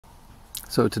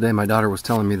So today my daughter was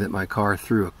telling me that my car it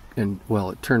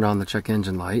turned on the check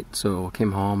engine light. So I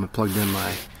came home and plugged in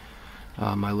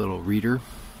my little reader,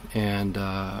 and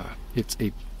it's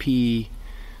a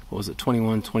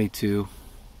P2122, I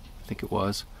think it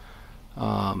was,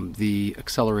 the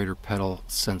accelerator pedal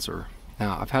sensor.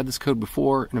 Now I've had this code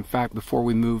before, and in fact before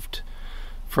we moved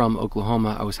from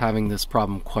Oklahoma I was having this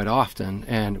problem quite often,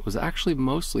 and it was actually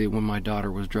mostly when my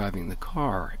daughter was driving the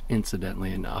car,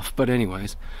 incidentally enough. But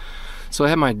anyways, so I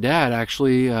had my dad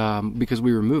actually, because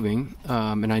we were moving,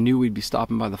 and I knew we'd be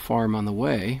stopping by the farm on the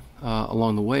way,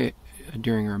 along the way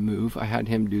during our move, I had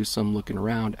him do some looking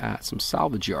around at some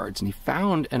salvage yards, and he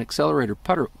found an accelerator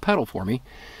pedal for me.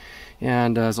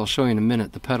 And as I'll show you in a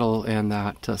minute, the pedal and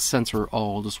that sensor are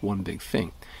all just one big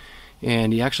thing.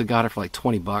 And he actually got it for like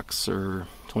 20 bucks or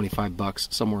 25 bucks,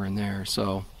 somewhere in there.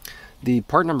 So the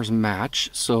part numbers match,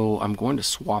 so I'm going to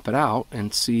swap it out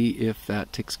and see if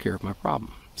that takes care of my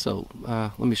problem. So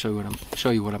let me show you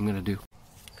what I'm going to do.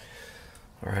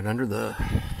 All right, under the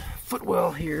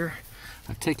footwell here,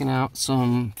 I've taken out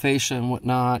some fascia and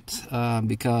whatnot,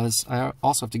 because I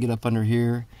also have to get up under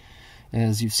here,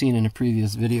 as you've seen in a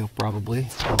previous video probably.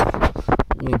 I'll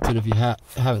link to it if you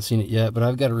haven't seen it yet, but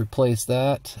I've got to replace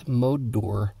that mode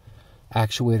door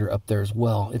actuator up there as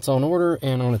well. It's on order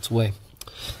and on its way.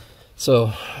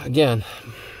 So again,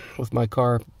 with my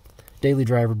car, daily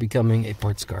driver becoming a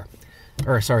parts car.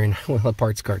 Or sorry, well, a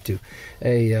parts car too,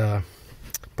 a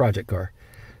project car.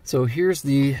 So here's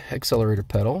the accelerator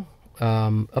pedal.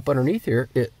 Up underneath here,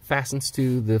 it fastens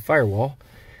to the firewall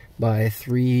by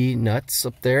 3 nuts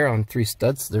up there on 3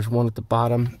 studs. There's 1 at the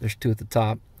bottom, there's 2 at the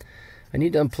top. I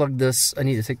need to unplug this. I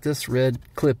need to take this red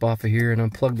clip off of here and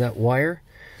unplug that wire,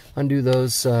 undo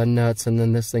those nuts, and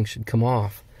then this thing should come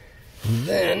off. And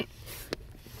then,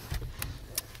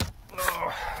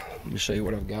 let me show you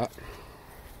what I've got.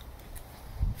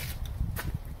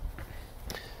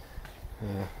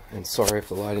 And sorry if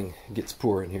the lighting gets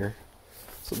poor in here.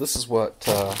 So this is what,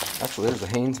 actually there's a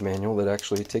Haynes manual that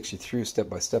actually takes you through step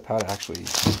by step how to actually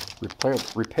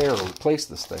repair or replace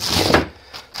this thing.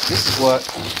 This is what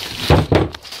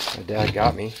my dad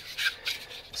got me.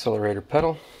 Accelerator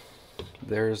pedal.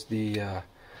 There's the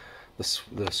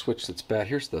switch that's bad.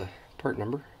 Here's the part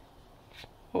number.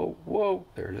 Oh, whoa,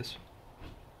 there it is.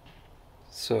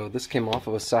 So this came off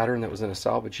of a Saturn that was in a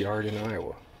salvage yard in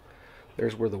Iowa.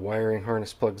 There's where the wiring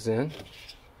harness plugs in.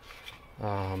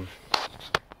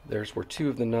 There's where 2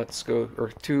 of the nuts go, or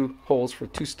 2 holes for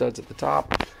 2 studs at the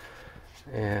top,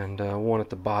 and 1 at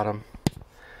the bottom.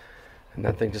 And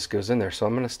that thing just goes in there. So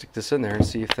I'm going to stick this in there and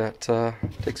see if that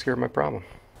takes care of my problem.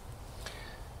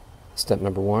 Step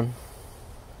number 1,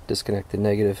 disconnect the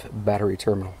negative battery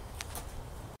terminal.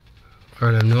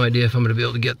 Alright, I have no idea if I'm going to be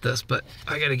able to get this, but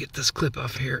I got to get this clip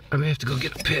off here. I may have to go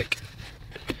get a pick.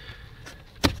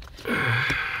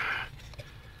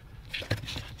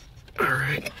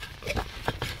 Alright.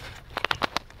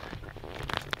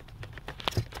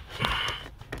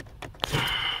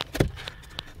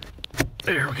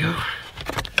 There we go.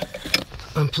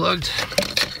 Unplugged.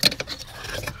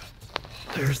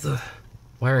 There's the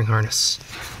wiring harness.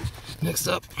 Next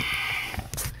up,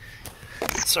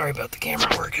 sorry about the camera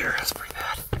work here, that's pretty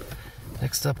bad.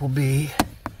 Next up will be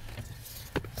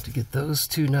to get those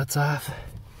 2 nuts off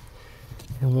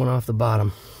and 1 off the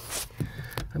bottom.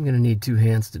 I'm going to need 2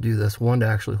 hands to do this, 1 to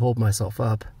actually hold myself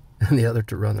up and the other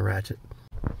to run the ratchet.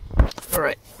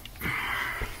 Alright.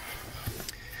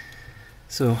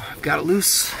 So I've got it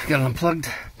loose, got it unplugged,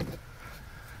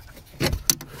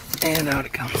 and out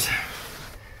it comes.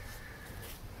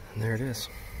 And there it is.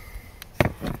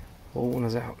 Old one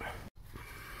is out.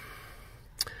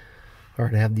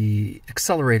 Alright, I have the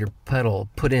accelerator pedal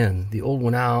put in, the old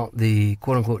one out, the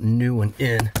quote-unquote new one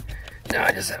in. Now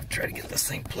I just have to try to get this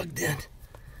thing plugged in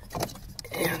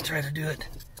and try to do it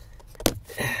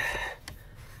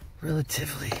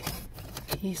relatively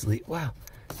easily. Wow.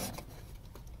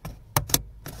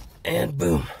 And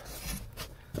boom,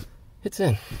 it's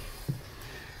in.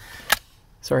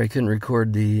 Sorry I couldn't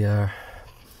record the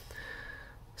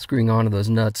screwing onto those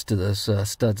nuts to those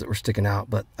studs that were sticking out,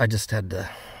 but I just had to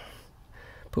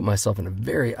put myself in a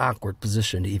very awkward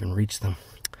position to even reach them.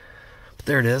 But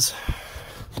there it is.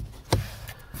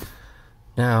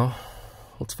 Now,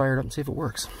 let's fire it up and see if it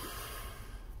works.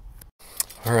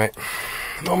 Alright,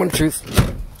 moment of truth.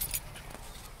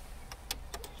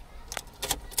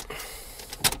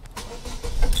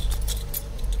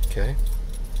 Okay,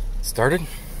 started.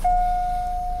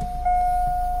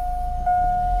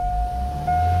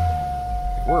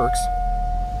 It works.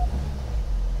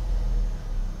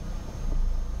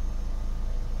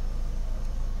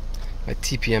 My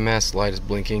TPMS light is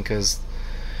blinking because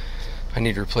I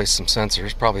need to replace some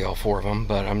sensors, probably all 4 of them,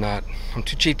 but I'm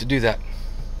too cheap to do that.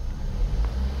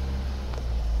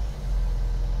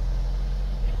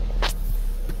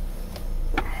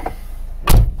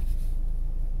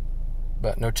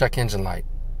 But no check engine light.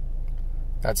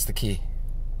 That's the key.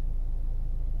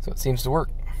 So it seems to work.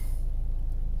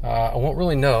 I won't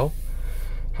really know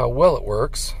how well it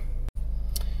works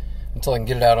until I can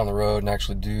get it out on the road and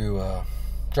actually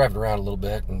drive it around a little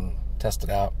bit and test it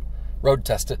out, road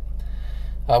test it.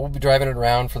 We'll be driving it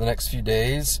around for the next few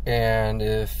days, and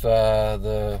if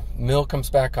the mill comes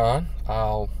back on,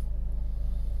 I'll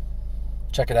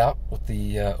check it out with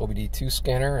the OBD2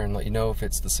 scanner and let you know if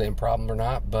it's the same problem or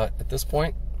not. But at this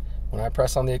point, when I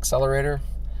press on the accelerator,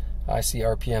 I see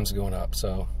RPMs going up,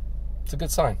 so it's a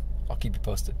good sign. I'll keep you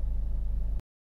posted.